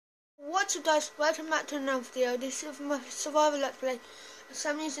What's up guys, welcome back to another video. This is my survival let's play.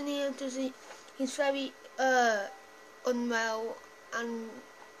 Sam isn't here because he's very unwell, and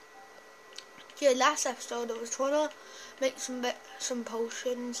yeah, last episode I was trying to make some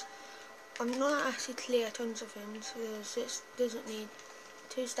potions. I'm not actually clear tons of things because this doesn't need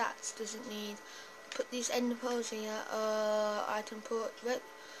 2 stacks, doesn't need put these ender pearls here. I can put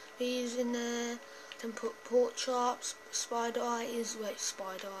these in there, I can put pork chops, spider eye is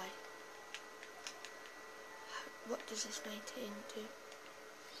spider eye. What does this make it into?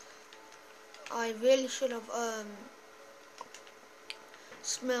 I really should have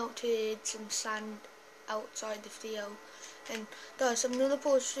smelted some sand outside the video. And guys, I'm gonna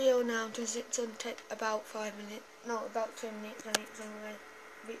pause the video now because it's gonna take about 5 minutes, no, about 2 minutes, and it's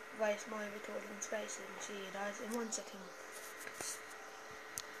gonna waste my recording space. And see you guys in 1 second.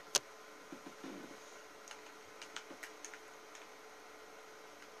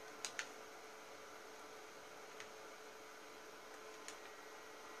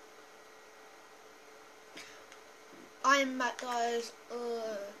 I'm back guys. I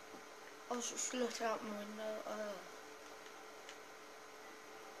was just looking out my window.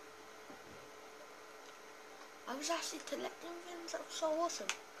 I was actually collecting things. That was so awesome.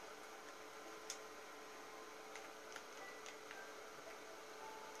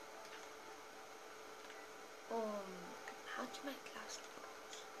 How to make glass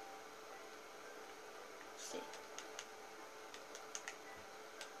balls? See.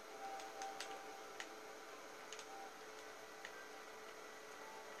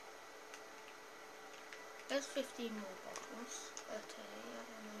 There's 15 more bottles. Okay, I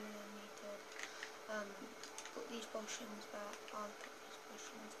don't know, I need to put these potions back. I'll put these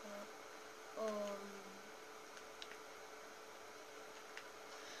potions back.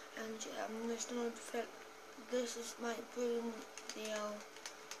 And yeah, I'm just gonna fill. This is my brewing deal.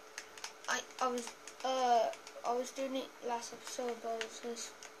 I was doing it last episode, but it was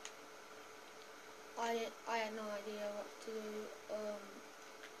just I had no idea what to do.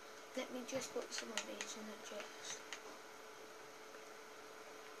 Let me just put some of these in the chest.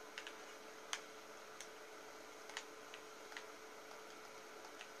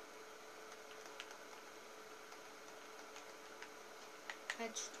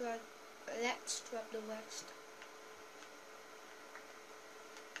 Let's grab the rest.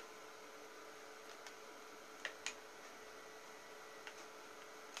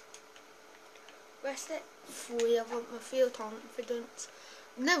 Rest it 3 of them. I feel confident.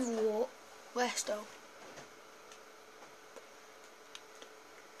 Never walk. Rest though.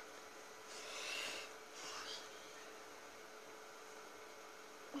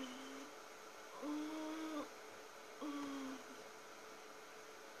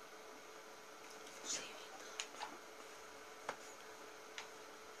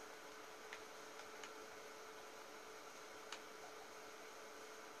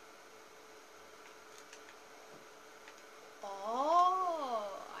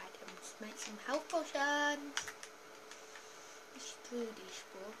 Make some health potions. Let's do these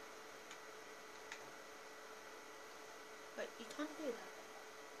for. But you can't do that.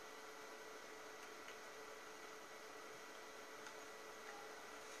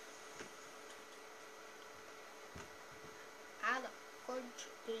 How the fudge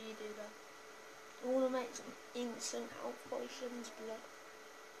do you do that? I want to make some instant health potions, blood.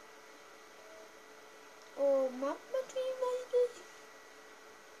 Oh, Mama, do you make it?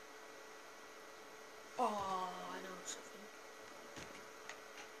 Oh, I know something.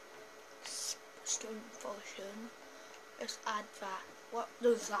 Stone potion. Let's add that. What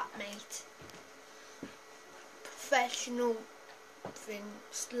does that make? Professional thing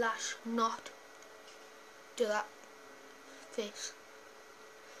 / not do that fish.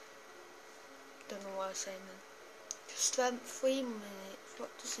 Don't know what I was saying then. Strength 3 minutes.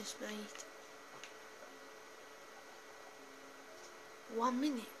 What does this make? 1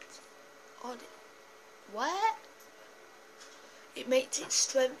 minute. Oh, what? It makes it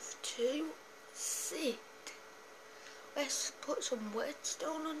strength 2. Sick. Let's put some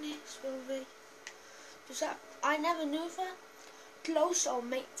whetstone on this, will we? Does that? I never knew that. Glowstone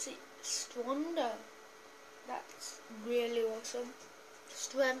makes it stronger. That's really awesome.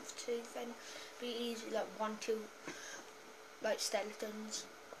 Strength 2 then be easy, like 1, 2, like skeletons.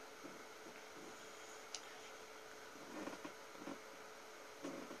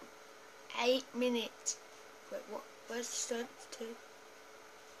 $8 minutes. Wait, what? Where's the strength 2?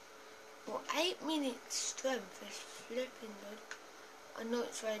 Well, 8 minutes strength is flipping good. I know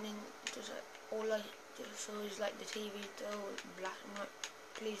it's raining. Just all I just saw is like the TV though, black and white.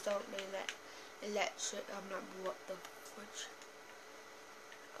 Please don't let electric. I'm like, what the fudge?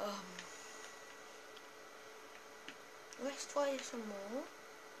 Let's try some more.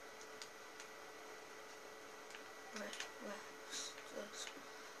 Let's just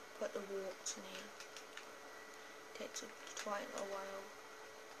put the warts in here. Takes quite a while.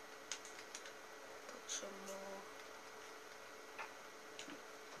 Put some more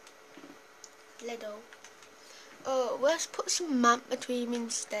Lido. Let's put some between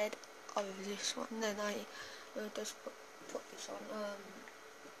instead of this one. Then I will just put this on.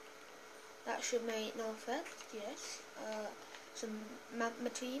 That should make no effect. Yes. Some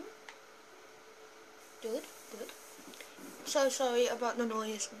between. Good. So sorry about the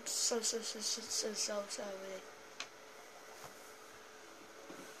noise. So sorry.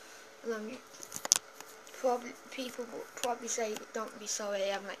 People will probably say, "Don't be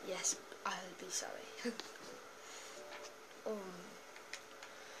sorry." I'm like, yes, I'll be sorry.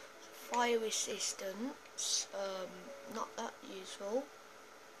 Fire resistance, not that useful.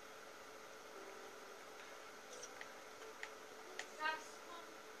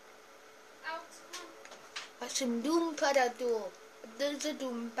 That's some doom pada do. There's a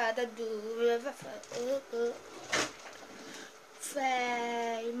doom pada do.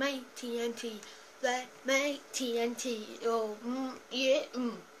 Make TNT. Make TNT. Oh, yeah.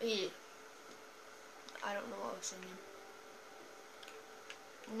 I don't know what I was singing.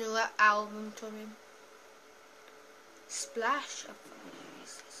 New album coming. Splash of fire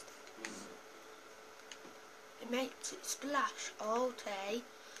resistance. It makes it splash. Okay.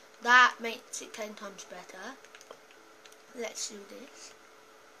 That makes it 10 times better. Let's do this.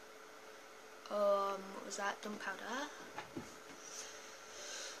 What was that? Gunpowder.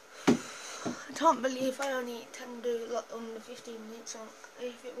 I can't believe I only can do like under 15 minutes on.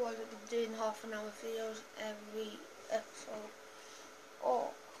 If it was, I'd be doing half an hour videos every episode.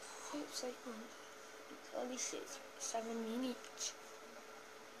 Oh, it's like only 7 minutes.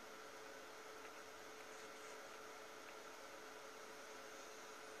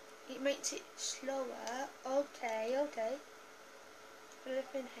 It makes it slower. Okay.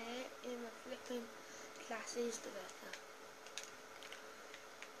 Flipping hair in the flipping classes together.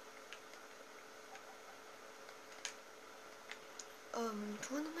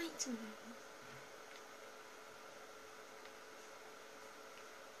 Trying to make some.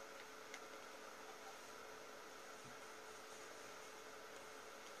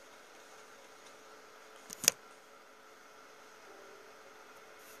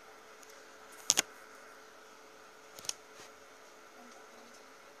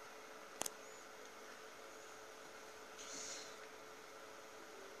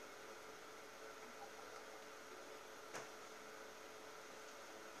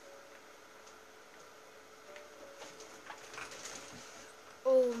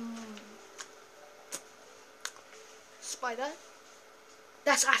 Spider.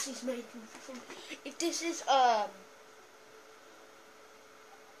 That's Assie's making. If this is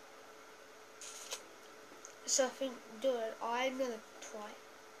something good, I'm gonna try it.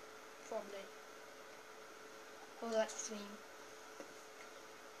 Probably. Oh, that's dream.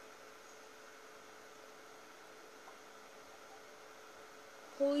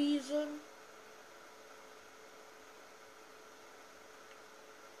 Poison.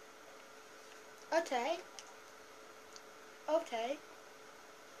 Okay.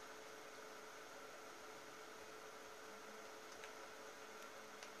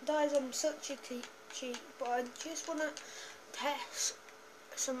 Guys, I'm such a cheat, but I just wanna test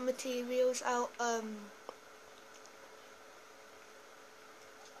some materials out.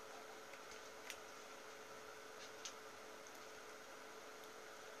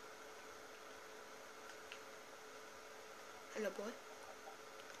 Hello, boy.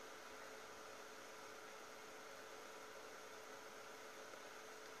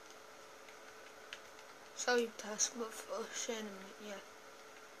 Sorry, Task, but for sharing it, yeah.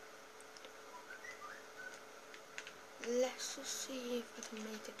 Let's just see if I can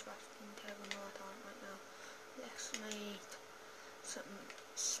make a drafting table. No, I can't right now. Let's make some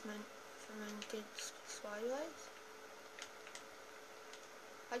fermented spiderwebs.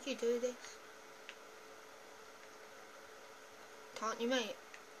 How do you do this? Can't you, mate?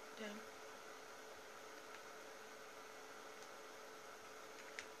 Yeah.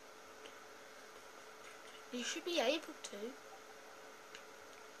 You should be able to.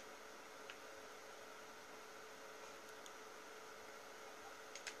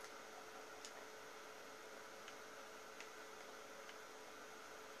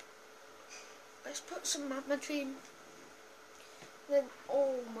 Let's put some magma in. Then,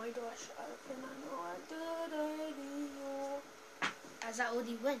 oh my gosh, I think I know what to do. Has that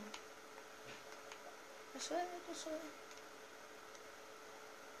already went? I swear.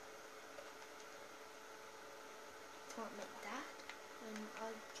 can't make that. And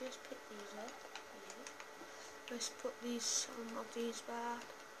I'll just pick these up. Yeah. Let's put some of these back.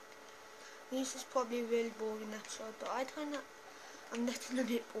 This is probably a really boring episode, but I'm getting a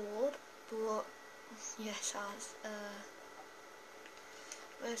bit bored. But yes,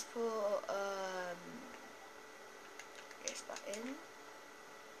 let's put this back in.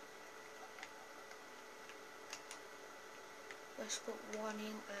 Let's put one in,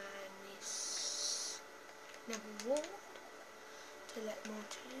 and this never warmed to let more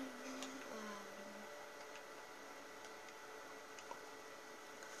too.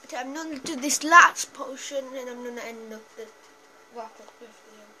 Okay, I'm gonna do this last potion, and I'm gonna end up the wrap up with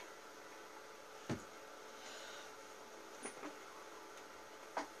the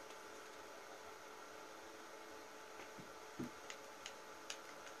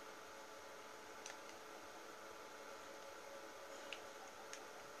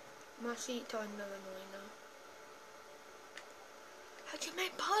my seat time no annoying now. How do you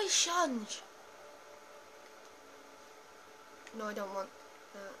make potions? No, I don't want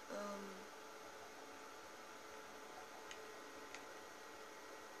that.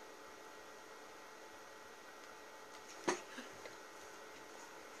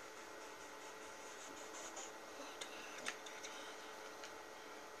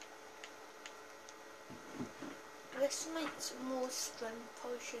 Let's make some more strength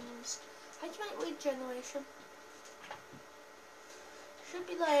potions. How do you make regeneration? Should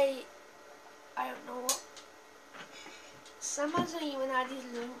be like, I don't know what. Sam hasn't even had his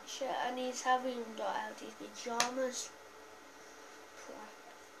lunch yet, and he's having got out his pyjamas.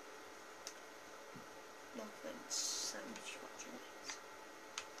 No offense, Sam, if you're watching this.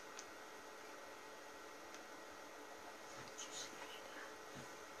 Just like that.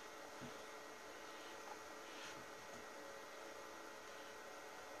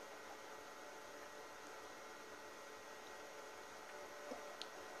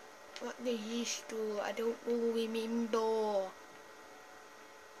 What they used to, I don't remember.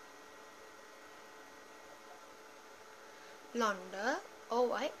 Londa.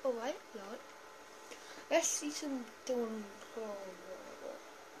 Alright, Lord. Let's see some done.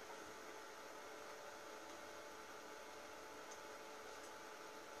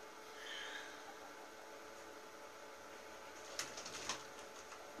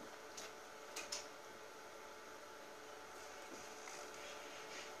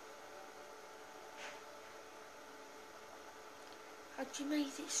 How do you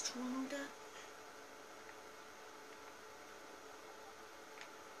make it stronger?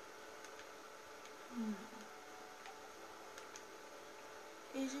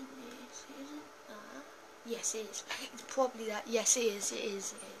 Isn't that? Yes, it is. It's probably that. Yes, it is. It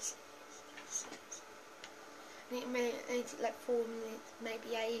is. I think it made it like 4 minutes,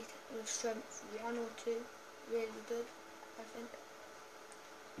 maybe 8 with strength 1 or 2. Really good, I think.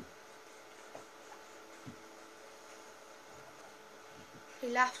 The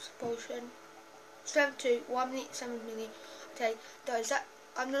last potion. Strength 2, 1 minute, 7 minutes. Okay, guys,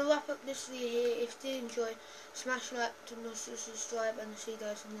 I'm going to wrap up this video here. If you did enjoy, smash like button, also subscribe, and see you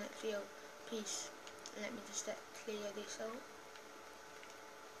guys in the next video. Peace. And let me just clear this out.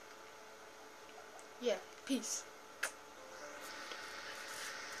 Yeah, peace.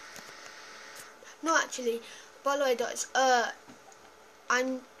 No, actually, by the way, guys,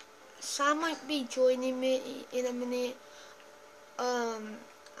 Sam might be joining me in a minute.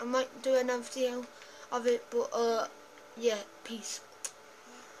 I might do another video of it, but yeah, peace.